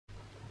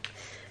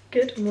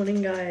Good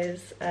morning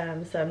guys,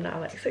 so I'm now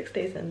like 6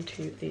 days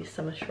into the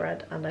summer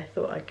shred and I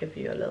thought I'd give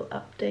you a little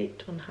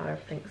update on how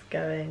everything's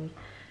going.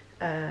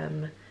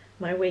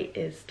 My weight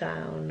is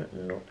down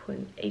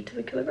 0.8 of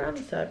a kilogram,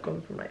 so I've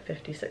gone from like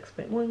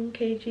 56.1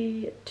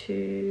 kg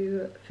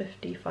to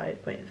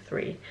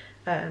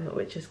 55.3,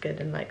 which is good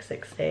in like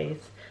 6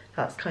 days.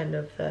 That's kind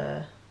of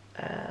the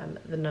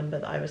number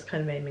that I was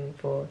kind of aiming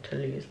for, to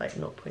lose like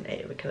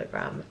 0.8 of a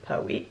kilogram per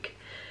week.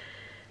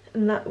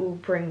 And that will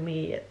bring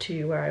me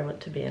to where I want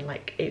to be in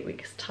like 8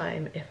 weeks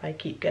time if I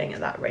keep going at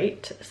that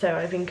rate. So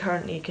I've been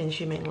currently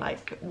consuming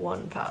like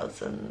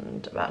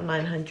about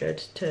 900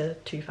 to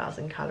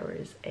 2000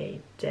 calories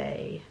a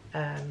day,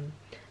 and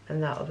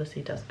that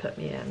obviously does put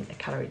me in a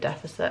calorie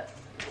deficit,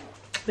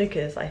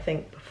 because I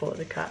think before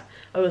the cut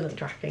I wasn't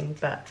tracking,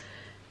 but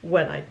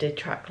when I did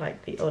track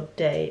like the odd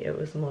day it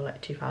was more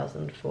like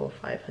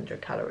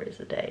 2,500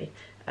 calories a day,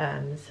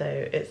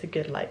 so it's a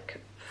good like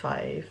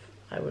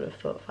I would have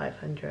thought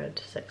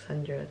 500,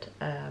 600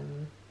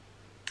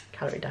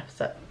 calorie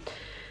deficit.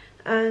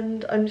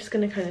 And I'm just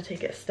going to kind of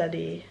take it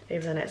steady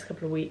over the next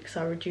couple of weeks.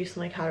 I'll reduce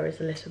my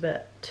calories a little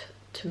bit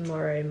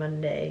tomorrow,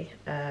 Monday,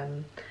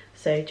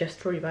 so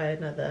just probably by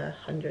another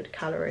 100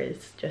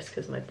 calories, just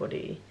because my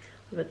body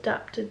have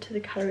adapted to the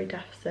calorie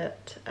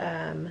deficit,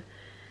 and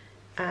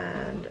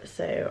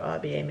so I'll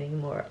be aiming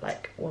more at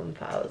like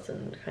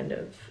 1,000, kind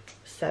of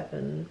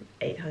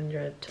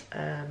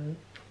 700-800,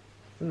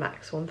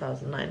 max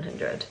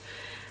 1,900,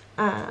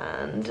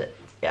 and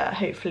yeah,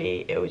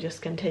 hopefully it will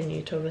just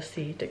continue to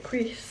obviously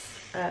decrease.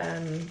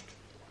 I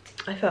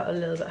felt a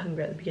little bit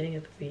hungry at the beginning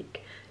of the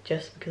week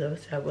just because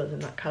obviously I was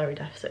in that calorie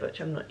deficit,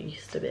 which I'm not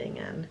used to being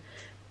in,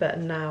 but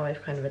now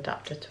I've kind of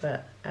adapted to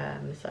it,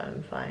 so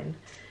I'm fine,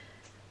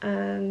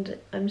 and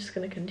I'm just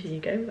going to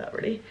continue going with that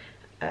really.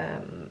 I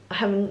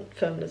haven't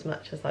filmed as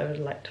much as I would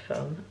like to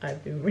film.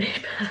 I've been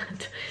really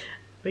bad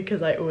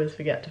because I always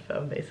forget to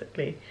film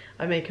basically.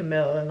 I make a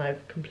meal and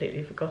I've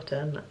completely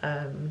forgotten,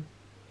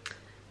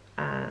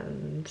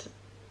 and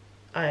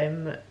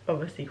I'm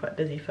obviously quite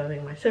busy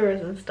filming my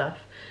series and stuff,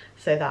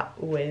 so that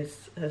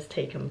always has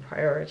taken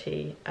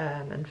priority,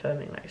 and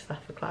filming like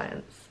stuff for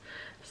clients.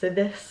 So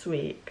this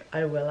week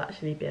I will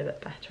actually be a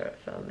bit better at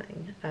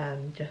filming,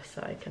 just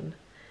so I can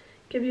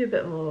give you a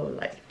bit more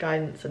like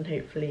guidance, and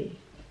hopefully,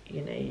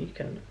 you know, you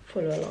can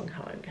follow along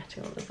how I'm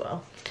getting on as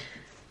well.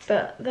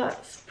 But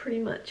that's pretty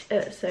much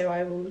it, so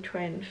I will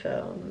try and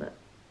film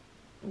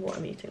what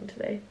I'm eating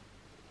today,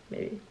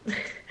 maybe.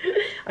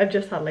 I've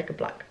just had like a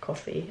black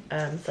coffee,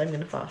 so I'm going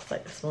to fast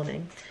like this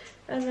morning,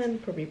 and then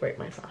probably break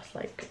my fast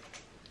like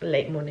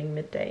late morning,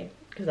 midday,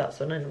 because that's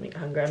when I normally get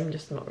hungry. I'm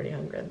just not really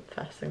hungry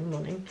first thing in the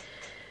morning.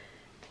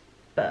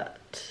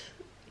 But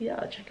yeah,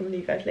 I'll check in with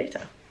you guys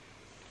later.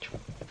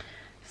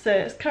 So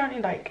it's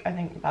currently like, I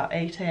think about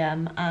 8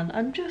 AM, and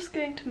I'm just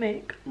going to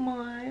make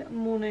my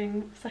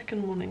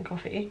second morning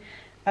coffee.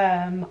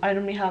 I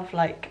normally have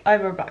like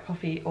either a black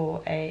coffee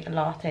or a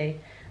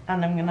latte,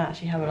 and I'm gonna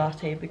actually have a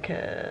latte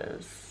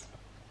because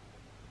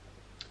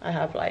I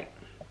have like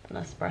an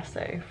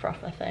espresso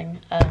frother thing,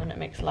 and it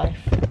makes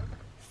life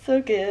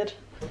so good.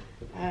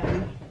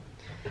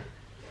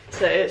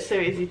 So it's so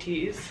easy to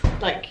use,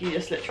 like you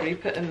just literally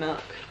put in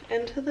milk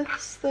into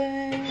this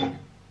thing,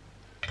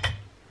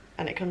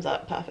 and it comes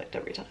out perfect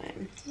every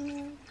time.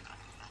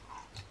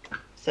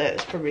 So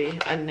it's probably,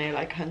 I don't know,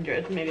 like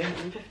 100, maybe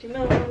 150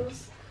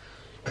 mils.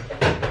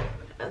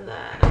 And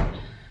then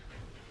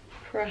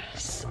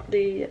press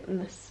the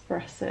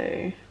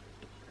Nespresso.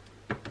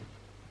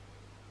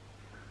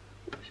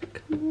 Should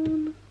come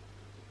on.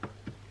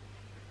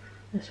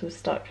 This will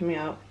start coming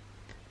out.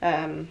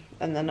 And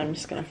then I'm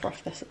just going to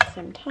froth this at the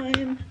same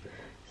time.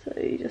 So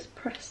you just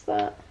press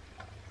that,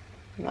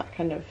 and that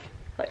kind of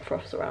like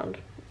froths around.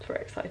 It's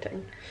very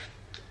exciting.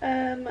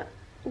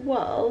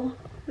 Well,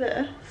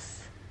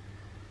 this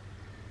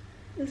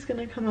is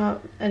gonna come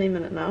out any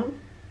minute now.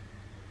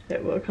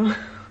 It will come out.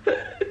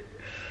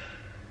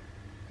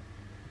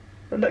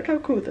 But look how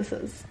cool this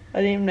is.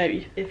 I don't even know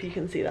if you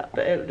can see that,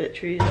 but it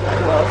literally is like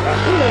well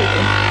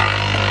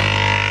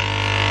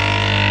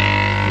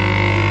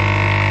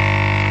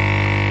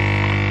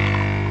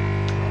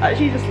I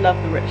actually just love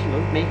the ritual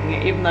of making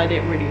it, even though I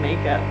didn't really make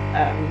it.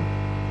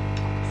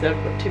 So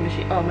I've got 2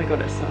 machines. Oh my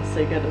god, it smells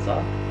so good as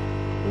well.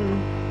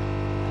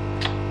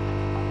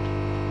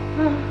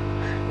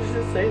 This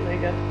is so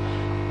good.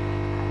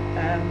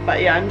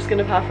 But yeah, I'm just going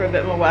to power for a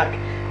bit more work.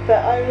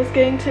 But I was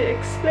going to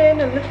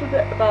explain a little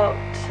bit about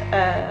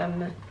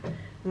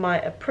my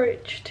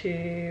approach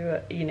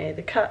to, you know,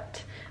 the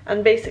cut.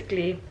 And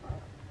basically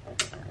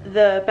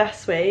the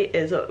best way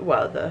is,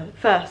 well, the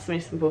first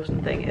most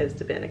important thing is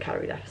to be in a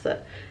calorie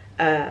deficit.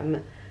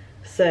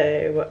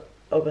 So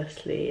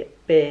obviously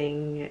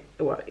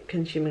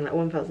consuming like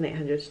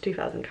 1,800 to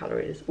 2,000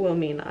 calories will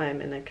mean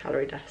I'm in a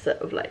calorie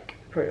deficit of like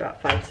probably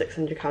about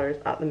 500-600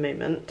 calories at the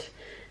moment.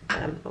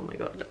 Oh my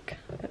god, look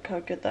how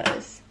good that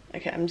is.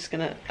 Okay, I'm just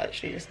gonna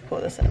actually just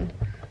pour this in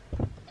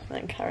and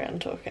then carry on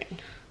talking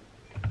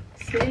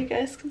so you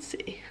guys can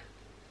see.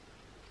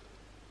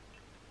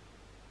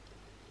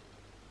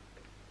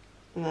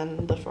 and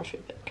then the frothy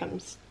bit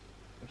comes.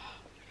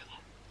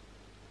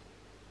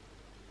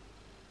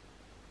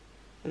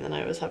 And then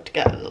I always have to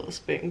get a little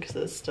spoon because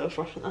there's still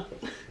froth in there.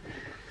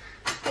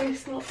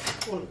 It's not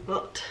one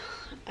but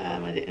I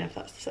don't know if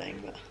that's the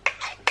saying, but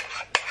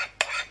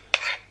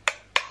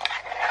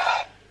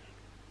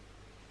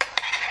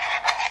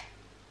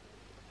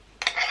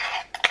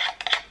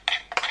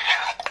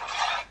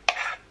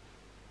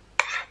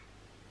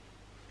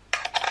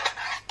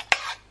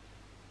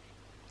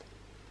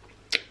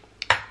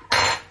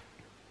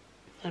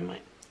I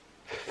might.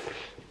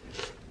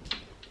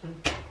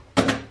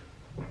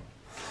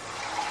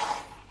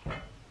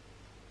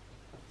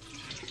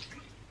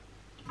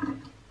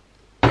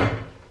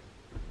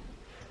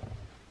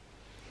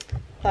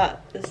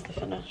 That is the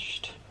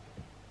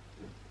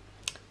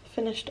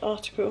finished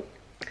article,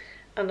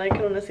 and I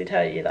can honestly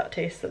tell you that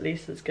tastes at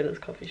least as good as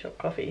coffee shop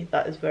coffee.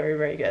 That is very,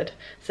 very good.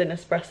 So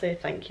Nespresso,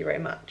 thank you very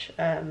much.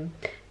 In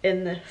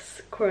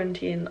this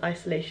quarantine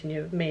isolation,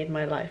 you've made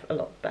my life a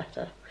lot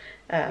better.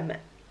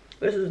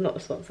 This is not a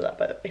sponsored ad,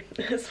 by the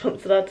way.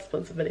 Sponsored ad,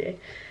 sponsored video.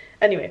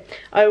 Anyway,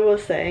 I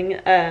was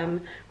saying,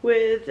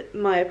 with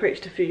my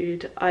approach to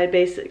food, I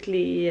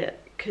basically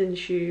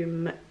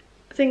consume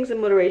things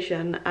in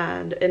moderation,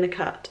 and in a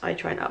cut I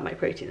try and up my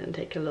protein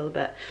intake a little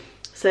bit.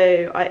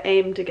 So I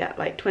aim to get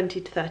like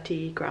 20 to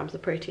 30 grams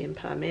of protein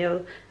per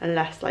meal,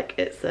 unless like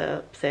it's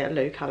a, say, a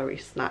low calorie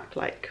snack,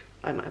 like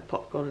I might have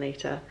popcorn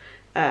later,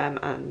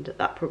 and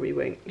that probably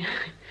won't,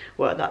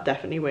 well, that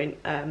definitely won't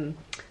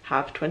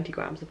have 20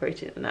 grams of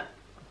protein in it.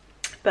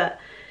 But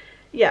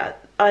yeah,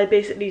 I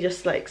basically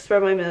just like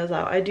spread my meals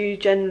out. I do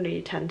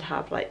generally tend to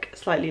have like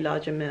slightly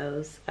larger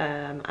meals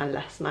and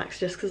less snacks,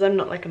 just because I'm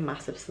not like a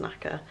massive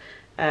snacker.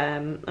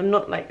 I'm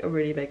not like a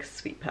really big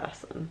sweet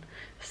person,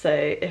 so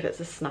if it's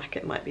a snack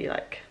it might be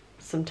like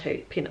some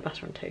peanut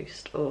butter and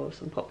toast, or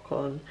some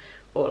popcorn,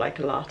 or like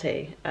a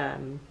latte. I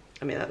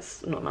mean,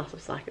 that's not a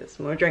massive snack, it's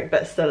more a drink,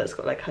 but still it's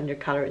got like 100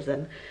 calories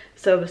in,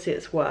 so obviously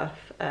it's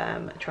worth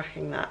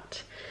tracking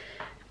that.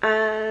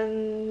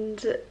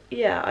 And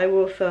yeah, I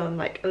will film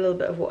like a little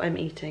bit of what I'm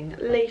eating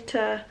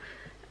later,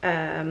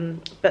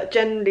 but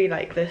generally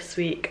like this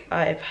week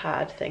I've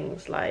had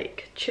things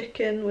like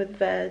chicken with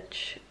veg,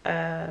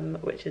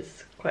 which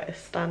is quite a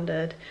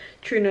standard,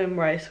 tuna and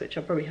rice, which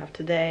I'll probably have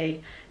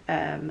today,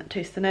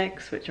 toast and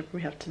eggs, which I'll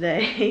probably have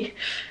today.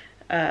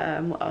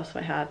 What else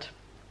have I had?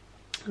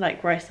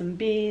 Like rice and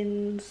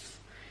beans.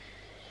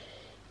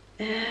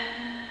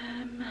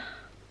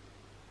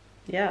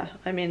 Yeah,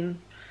 I mean,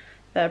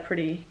 they're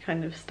pretty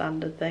kind of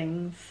standard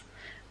things.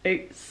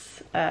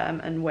 Oats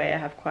and whey I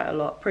have quite a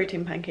lot.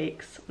 Protein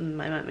pancakes, I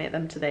might make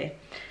them today.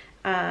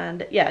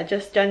 And yeah,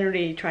 just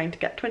generally trying to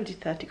get 20 to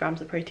 30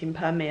 grams of protein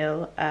per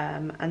meal,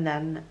 and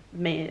then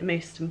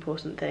most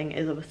important thing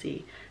is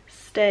obviously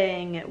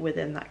staying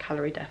within that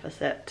calorie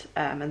deficit,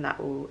 and that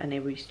will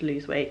enable you to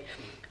lose weight.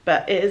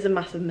 But it is a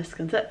massive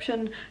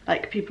misconception.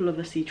 Like, people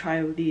obviously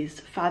try all these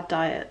fad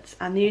diets,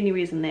 and the only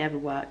reason they ever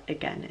work,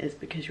 again, is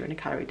because you're in a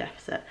calorie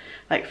deficit.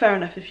 Like, fair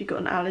enough, if you've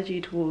got an allergy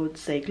towards,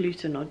 say,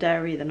 gluten or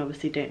dairy, then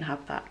obviously don't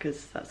have that,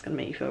 because that's going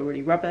to make you feel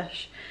really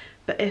rubbish.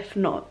 But if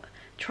not,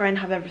 try and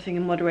have everything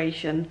in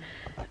moderation.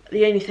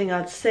 The only thing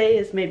I'd say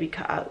is maybe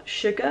cut out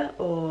sugar,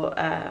 or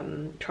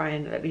try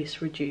and at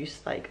least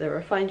reduce like the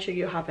refined sugar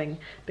you're having,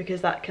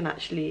 because that can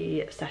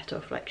actually set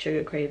off like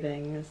sugar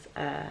cravings,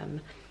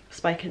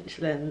 spike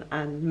insulin,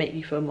 and make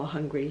you feel more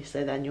hungry,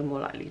 so then you're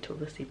more likely to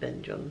obviously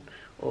binge on,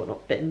 or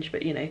not binge,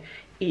 but you know,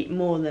 eat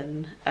more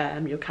than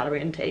your calorie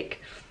intake.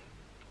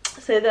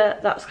 So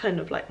that's kind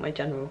of like my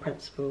general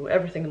principle: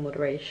 everything in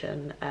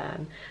moderation,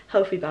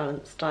 healthy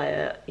balanced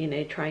diet, you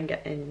know, try and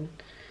get in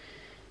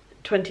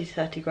 20 to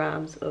 30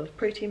 grams of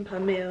protein per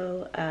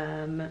meal.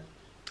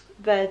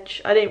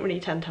 Veg, I don't really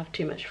tend to have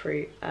too much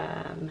fruit,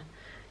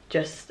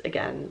 just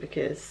again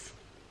because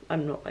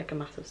I'm not like a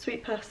massive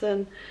sweet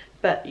person,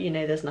 but you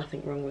know, there's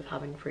nothing wrong with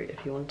having fruit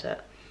if you want it.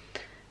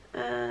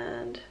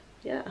 And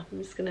yeah,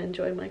 I'm just gonna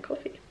enjoy my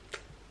coffee.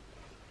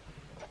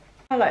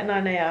 I like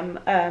 9 AM,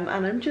 and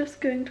I'm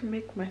just going to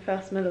make my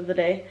first meal of the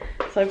day.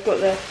 So I've got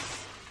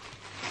this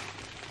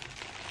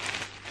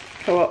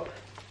Co-op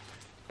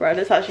bread.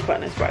 It's actually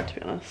quite nice bread, to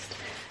be honest.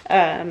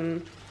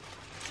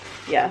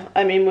 Yeah,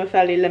 I mean, we're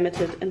fairly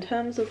limited in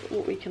terms of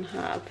what we can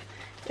have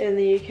in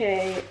the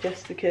UK,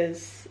 just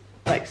because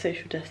like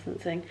social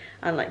distancing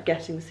and like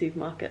getting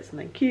supermarkets and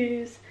then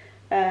queues,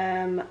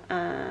 and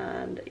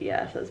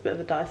yeah, so it's a bit of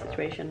a dire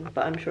situation,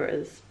 but I'm sure it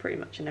is pretty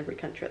much in every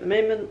country at the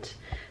moment.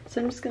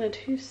 So I'm just going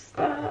to toast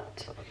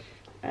that,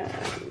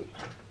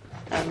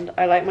 and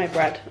I like my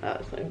bread,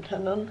 that's not even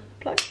turned on,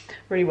 like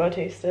really well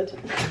toasted.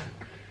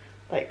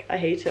 Like, I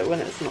hate it when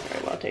it's not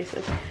very well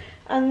toasted.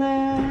 And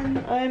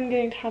then I'm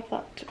going to have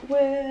that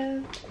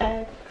with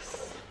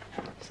eggs.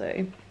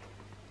 So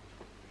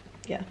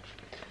yeah,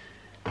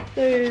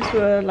 those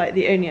were like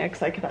the only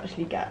eggs I could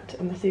actually get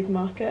in the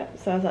supermarket,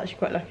 so I was actually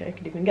quite lucky I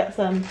could even get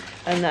some.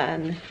 And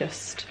then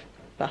just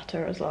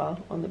butter as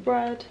well on the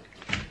bread,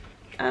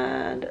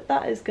 and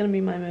that is going to be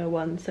my meal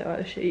one, so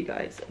I'll show you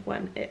guys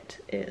when it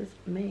is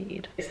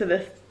made. So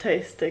this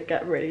toast did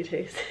get really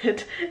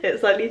toasted.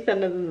 It's slightly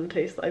thinner than the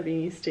toast that I've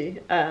been used to,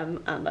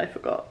 and I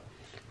forgot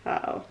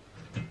how.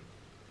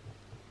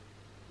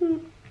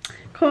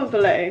 Comment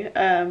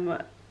below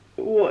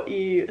what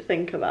you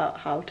think about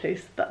how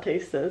toasted that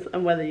toast is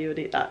and whether you would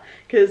eat that,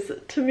 because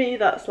to me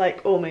that's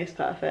like almost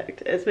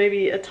perfect. It's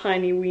maybe a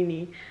tiny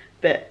weeny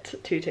bit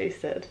too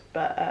toasted,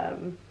 but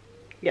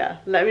yeah,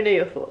 let me know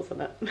your thoughts on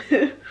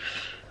it.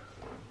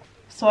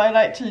 So I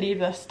like to leave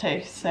this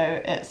toast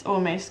so it's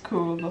almost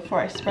cool before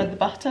I spread the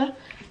butter,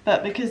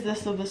 but because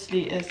this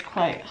obviously is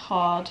quite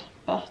hard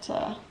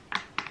butter,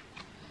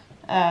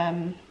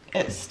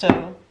 it's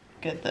still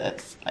good that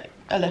it's like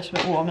a little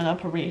bit warm, and I'll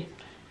probably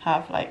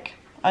have like,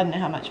 I don't know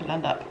how much it'll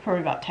end up,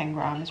 probably about 10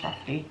 grams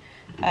roughly.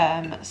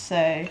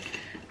 So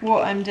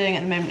what I'm doing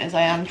at the moment is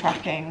I am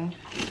tracking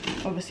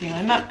obviously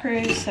my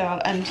macros, so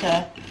I'll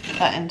enter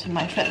that into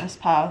my fitness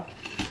pal,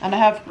 and I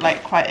have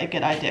like quite a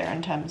good idea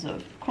in terms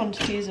of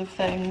quantities of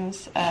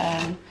things.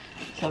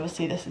 So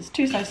obviously this is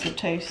 2 slices of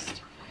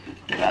toast,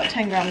 about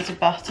 10 grams of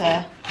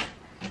butter,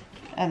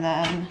 and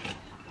then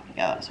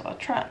yeah, that's what I'll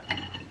track.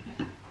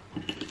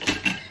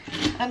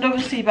 And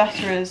obviously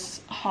butter is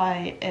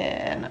high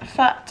in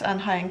fat and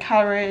high in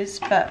calories,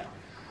 but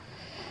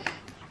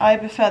I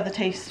prefer the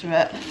taste of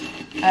it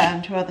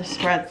to other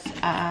spreads,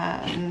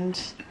 and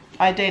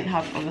I don't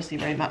have obviously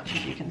very much,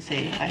 as you can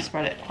see. I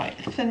spread it quite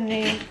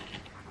thinly.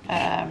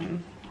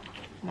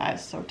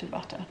 Nice salted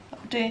butter,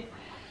 that'll do.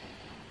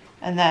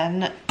 And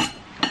then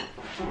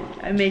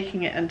I'm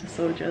making it into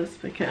soldiers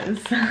because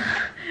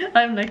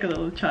I'm like a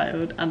little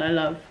child and I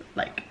love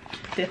like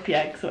dippy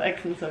eggs or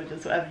eggs and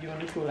soldiers, whatever you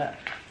want to call it.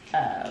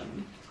 Yeah,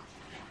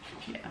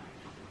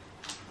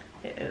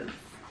 it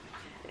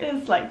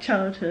is like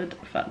childhood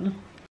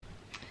fun.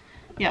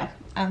 Yeah,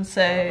 and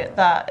so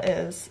that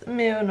is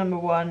meal number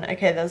one.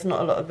 Okay, there's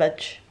not a lot of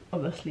veg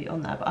obviously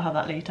on there, but I'll have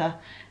that later.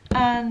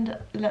 And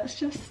let's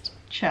just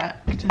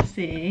check to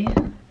see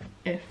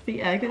if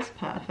the egg is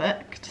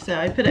perfect. So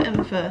I put it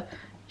in for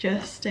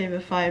just over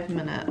 5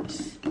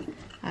 minutes,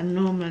 and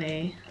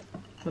normally,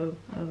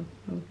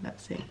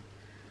 let's see.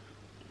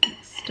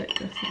 Let's stick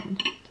this in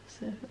to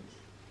see if it's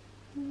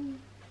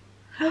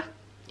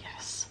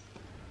yes.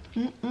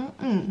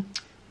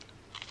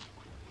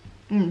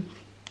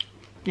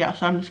 Yeah,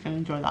 so I'm just gonna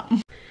enjoy that.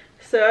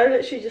 So I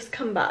literally just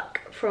come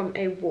back from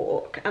a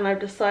walk and I've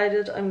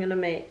decided I'm gonna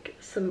make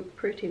some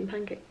protein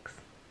pancakes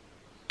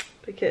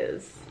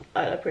because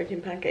I love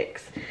protein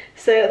pancakes.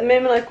 So at the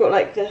moment I've got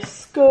like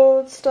this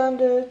gold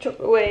standard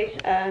chocolate whey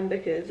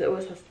because it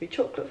always has to be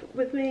chocolate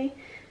with me,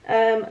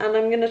 and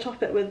I'm gonna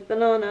top it with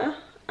banana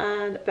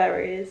and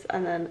berries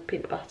and then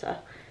peanut butter.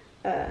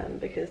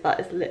 Because that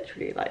is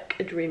literally like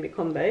a dreamy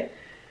combo.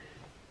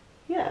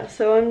 Yeah,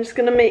 so I'm just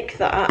gonna make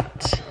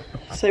that.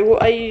 So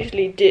what I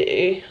usually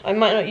do, I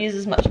might not use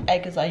as much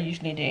egg as I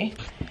usually do,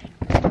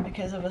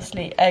 because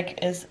obviously egg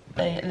is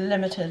a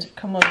limited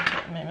commodity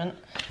at the moment,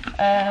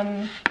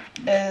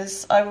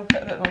 is I will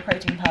put a bit more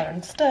protein powder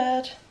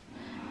instead.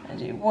 I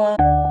do 1.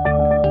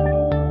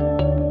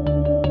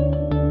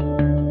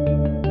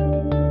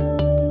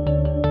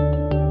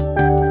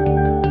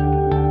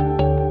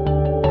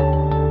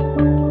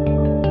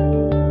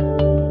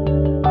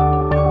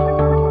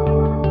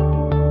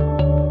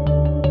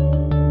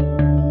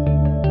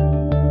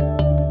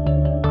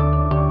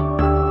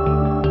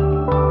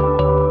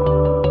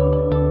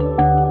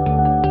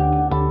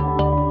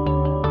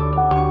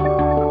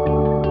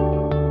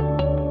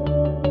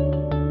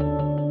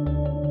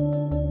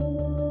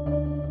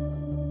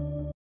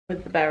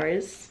 With the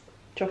berries,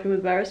 chopping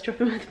with berries,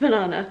 chopping with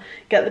banana.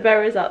 Get the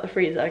berries out the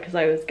freezer because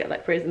I always get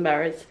like frozen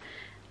berries.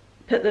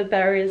 Put the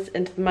berries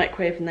into the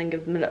microwave and then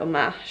give them a little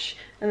mash.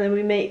 And then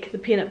we make the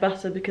peanut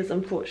butter because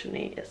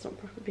unfortunately it's not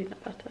proper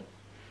peanut butter.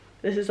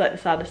 This is like the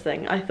saddest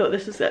thing. I thought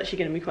this was actually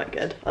going to be quite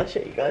good. I'll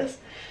show you guys.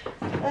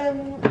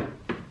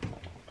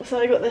 So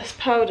I got this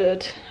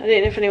powdered. I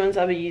don't know if anyone's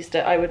ever used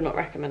it. I would not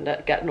recommend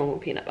it. Get normal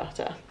peanut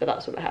butter, but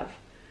that's what I have.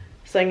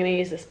 So I'm going to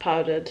use this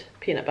powdered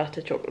peanut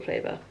butter chocolate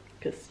flavour,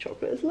 because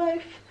chocolate is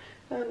life.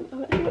 I've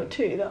only got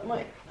 2, that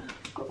might,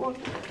 I've got 1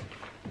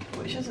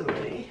 which isn't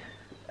really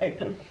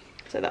open.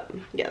 So that,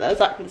 yeah, they're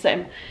exactly the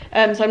same.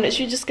 So I'm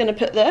literally just gonna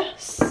put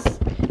this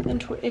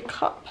into a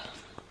cup.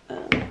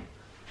 Let's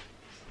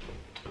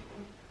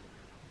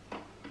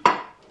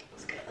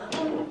get that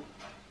on.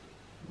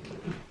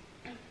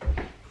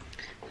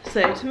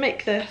 So to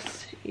make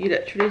this, you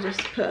literally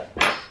just put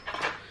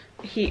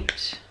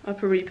heaped, I'll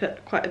probably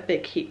put quite a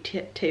big heaped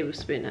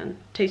teaspoon in.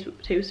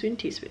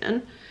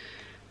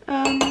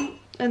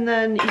 And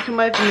then you can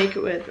either make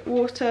it with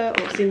water,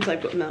 or since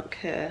I've got milk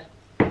here,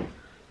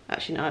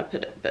 actually now I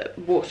put a bit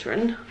of water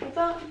in with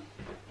that.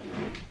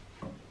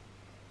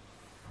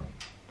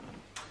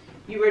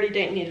 You really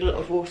don't need a lot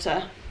of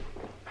water,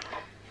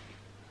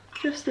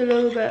 just a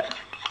little bit,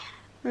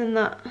 and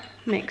that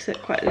makes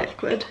it quite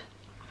liquid.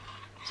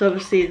 So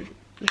obviously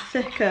the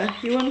thicker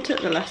you want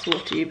it, the less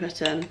water you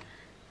put in,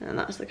 and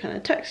that's the kind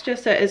of texture,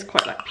 so it is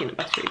quite like peanut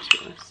buttery, to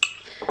be honest.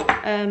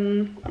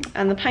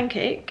 And the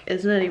pancake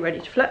is nearly ready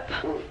to flip.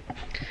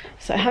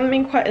 So I haven't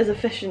been quite as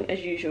efficient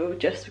as usual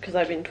just because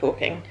I've been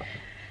talking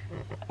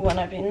when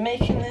I've been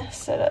making this.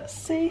 So let's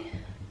see,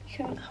 you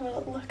can have a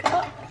little look at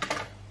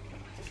that.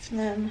 And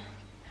then,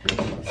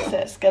 so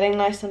it's getting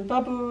nice and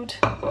bubbled,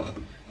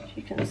 as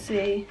you can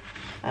see,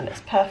 and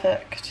it's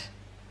perfect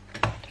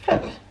to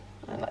flip,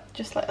 and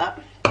just like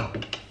that.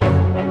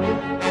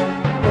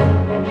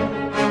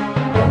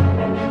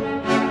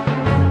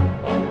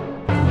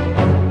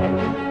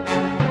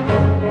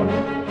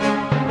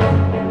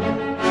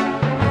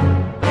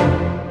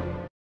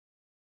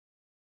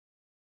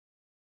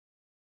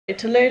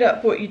 To load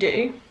up, what you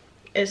do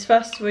is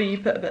first of all you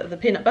put a bit of the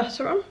peanut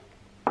butter on.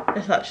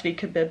 This actually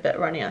could be a bit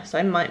runnier, so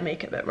I might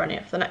make it a bit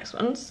runnier for the next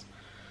ones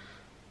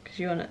because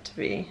you want it to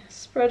be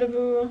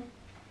spreadable.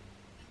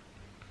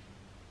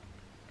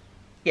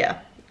 Yeah,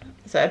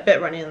 so a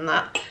bit runnier than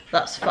that,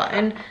 that's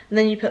fine. And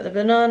then you put the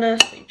banana,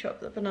 so you chop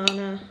the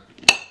banana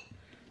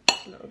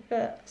little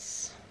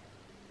bits,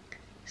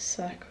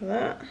 circle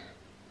that.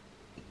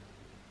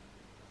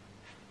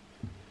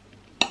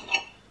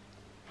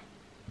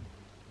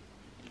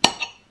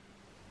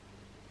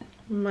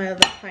 My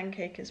other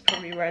pancake is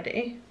probably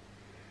ready.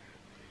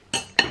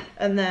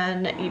 And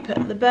then you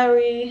put the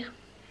berry.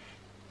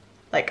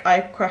 Like,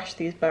 I crushed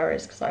these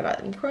berries because I like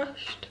them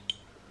crushed.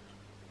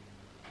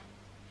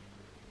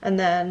 And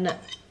then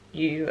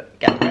you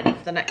get ready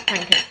for the next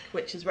pancake,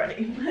 which is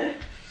ready.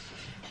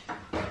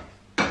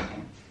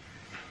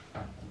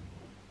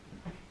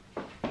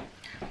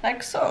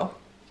 Like so.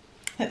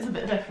 It's a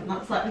bit different,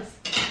 that size.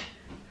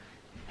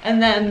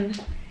 And then,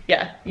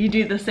 yeah, you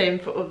do the same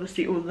for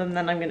obviously all of them,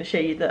 then I'm going to show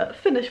you the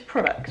finished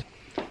product.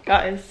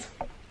 Guys,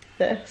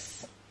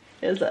 this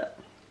is it.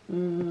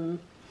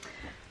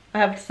 I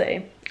have to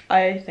say,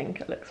 I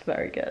think it looks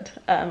very good.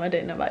 I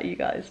don't know about you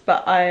guys,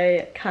 but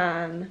I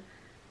can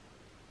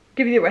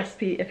give you the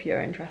recipe if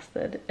you're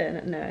interested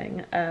in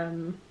knowing.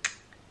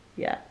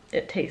 Yeah,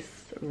 it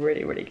tastes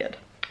really, really good.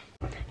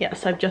 Yeah,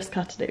 so I've just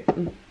cut it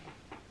open.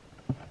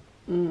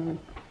 And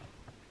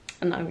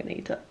now I'm going to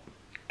eat it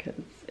because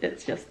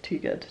it's just too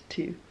good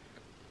to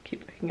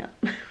keep looking at.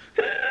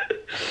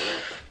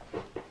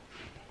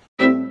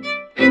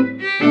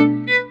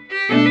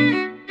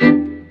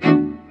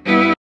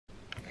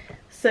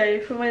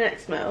 So for my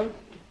next meal,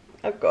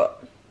 I've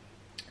got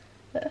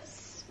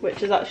this,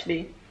 which is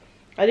actually,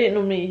 I don't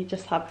normally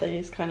just have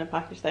these kind of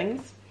packaged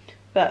things,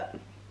 but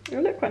they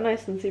look quite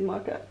nice in the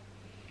supermarket.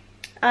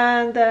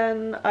 And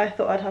then I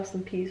thought I'd have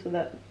some peas with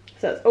it.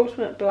 So it's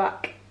ultimate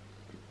black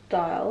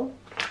dial.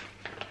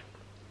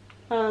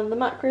 And the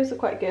macros are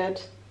quite good.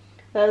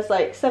 There's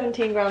like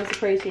 17 grams of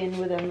protein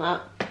within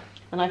that,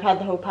 and I've had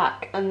the whole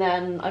pack. And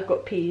then I've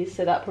got peas,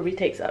 so that probably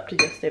takes it up to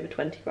just over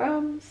 20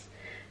 grams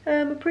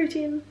of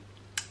protein.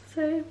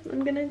 So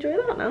I'm gonna enjoy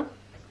that now.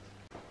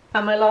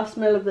 And my last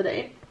meal of the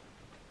day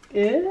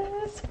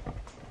is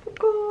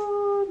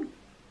popcorn.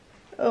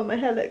 Oh, my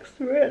hair looks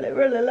really,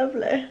 really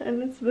lovely,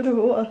 and it's a bit of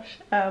a wash.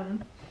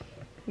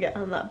 Yeah,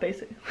 and that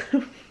basically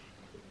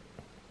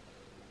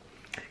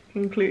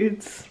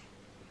concludes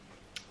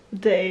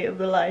day of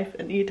the life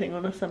and eating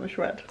on a summer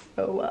shred.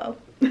 Oh wow.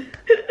 Hope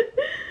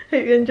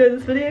you enjoyed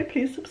this video.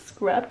 Please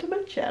subscribe to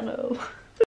my channel.